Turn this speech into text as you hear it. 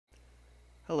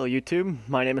Hello YouTube,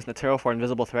 my name is Natero for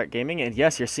Invisible Threat Gaming, and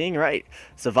yes, you're seeing right,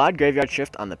 Zavad Graveyard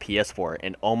Shift on the PS4,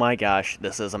 and oh my gosh,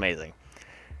 this is amazing.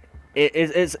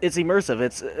 It's immersive.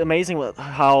 It's amazing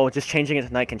how just changing it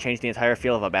tonight can change the entire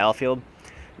feel of a battlefield.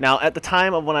 Now, at the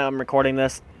time of when I'm recording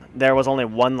this, there was only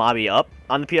one lobby up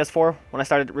on the PS4 when I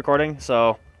started recording,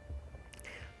 so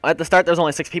at the start there was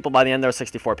only 6 people, by the end there was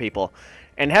 64 people.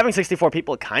 And having 64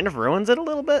 people kind of ruins it a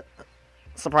little bit,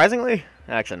 surprisingly.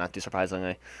 Actually, not too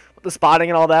surprisingly. With the spotting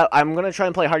and all that, I'm going to try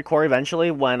and play hardcore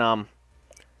eventually when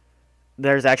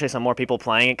there's actually some more people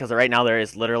playing it, because right now there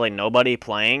is literally nobody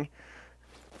playing.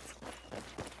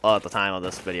 Well, at the time of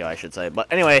this video, I should say. But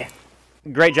anyway,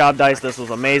 great job, Dice. This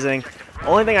was amazing.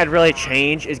 Only thing I'd really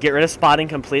change is get rid of spotting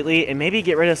completely, and maybe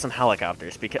get rid of some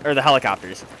helicopters, or the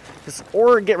helicopters,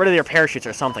 or get rid of your parachutes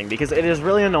or something, because it is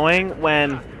really annoying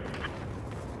when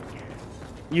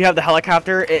you have the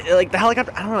helicopter. Like the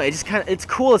helicopter, I don't know. It just it's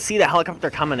cool to see the helicopter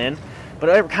coming in, but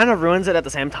it kind of ruins it at the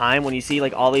same time when you see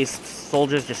like all these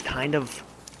soldiers just kind of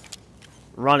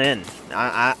run in.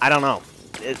 I don't know.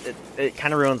 It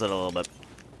kind of ruins it a little bit.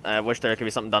 I wish there could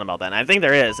be something done about that, and I think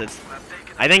there is.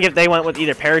 I think if they went with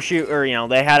either parachute or, you know,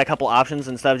 they had a couple options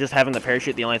instead of just having the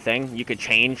parachute the only thing, you could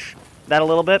change that a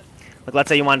little bit. Like, let's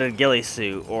say you wanted a ghillie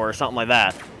suit or something like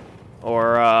that.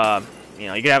 Or, you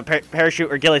know, you could have a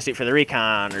parachute or ghillie suit for the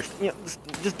recon, or, you know,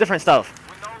 just different stuff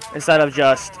instead of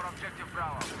just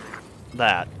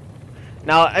that.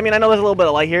 Now, I mean, I know there's a little bit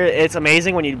of light here. It's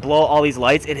amazing when you blow all these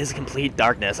lights, it is complete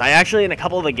darkness. I actually, in a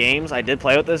couple of the games, I did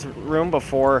play with this room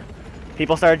before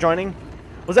people started joining.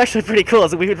 It was actually pretty cool.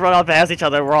 So we would run out past each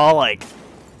other. We're all like,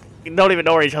 don't even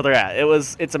know where each other at.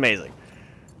 It's amazing.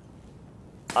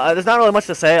 There's not really much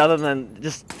to say other than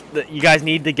just that you guys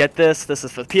need to get this. This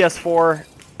is for PS4,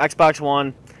 Xbox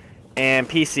One, and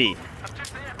PC.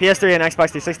 PS3 and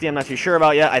Xbox 360 I'm not too sure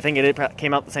about yet. I think it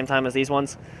came out at the same time as these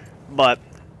ones. But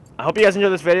I hope you guys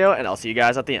enjoyed this video, and I'll see you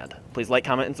guys at the end. Please like,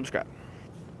 comment, and subscribe.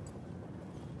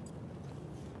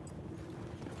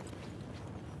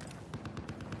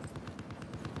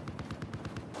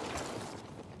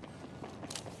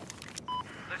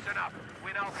 Listen up.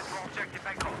 We now control objective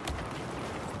Bangkok.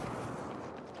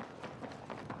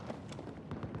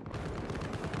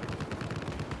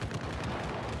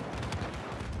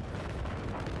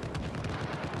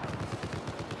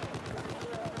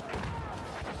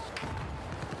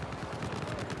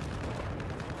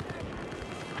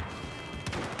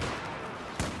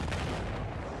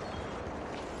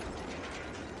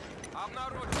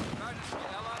 Обнаружен вражеский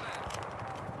ЛАВ.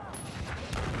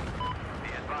 Be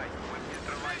advised, we've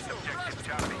neutralized objective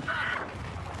Charlie.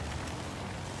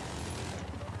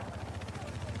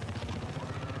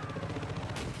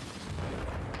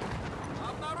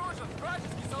 Обнаружен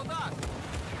вражеский солдат.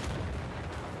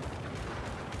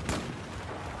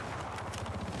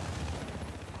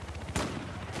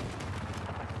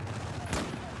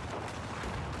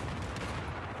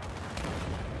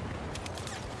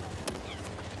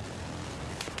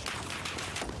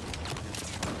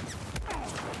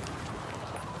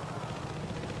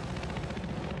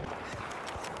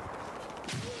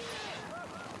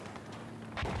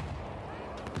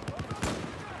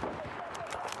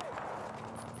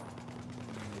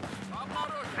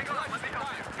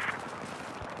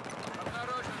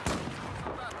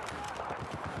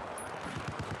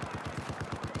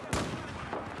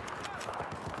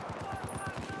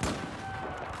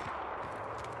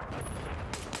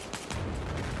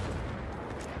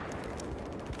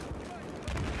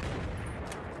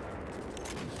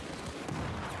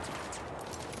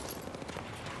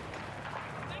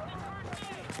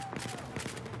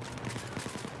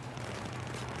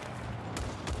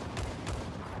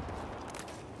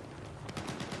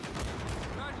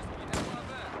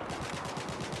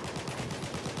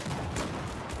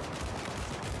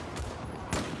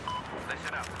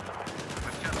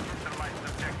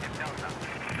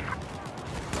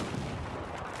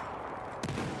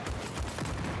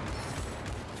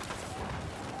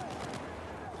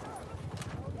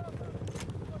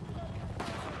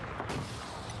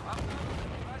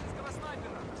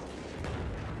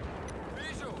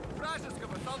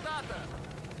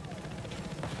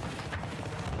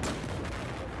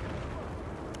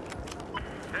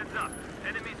 Heads up.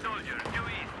 Enemy soldier, due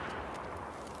east.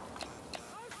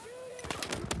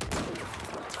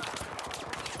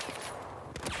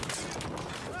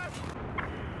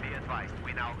 Be advised,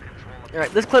 we now control.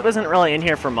 Alright, this clip isn't really in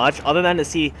here for much, other than to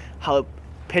see how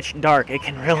pitch dark it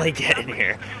can really get in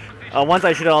here. Once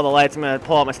I shoot all the lights, I'm going to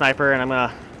pull out my sniper, and I'm going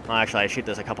to... Well, actually, I shoot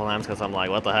this a couple times because I'm like,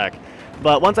 what the heck.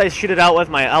 But once I shoot it out with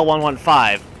my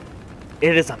L115,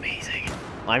 it is amazing.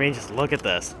 I mean, just look at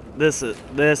this. This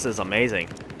is amazing.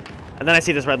 And then I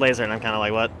see this red laser, and I'm kind of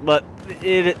like, what? But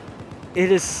it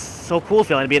is so cool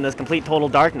feeling to be in this complete total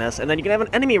darkness, and then you can have an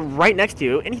enemy right next to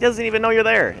you, and he doesn't even know you're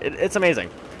there. It's amazing.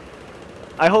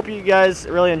 I hope you guys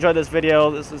really enjoyed this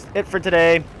video. This is it for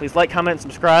today. Please like, comment, and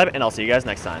subscribe, and I'll see you guys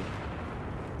next time.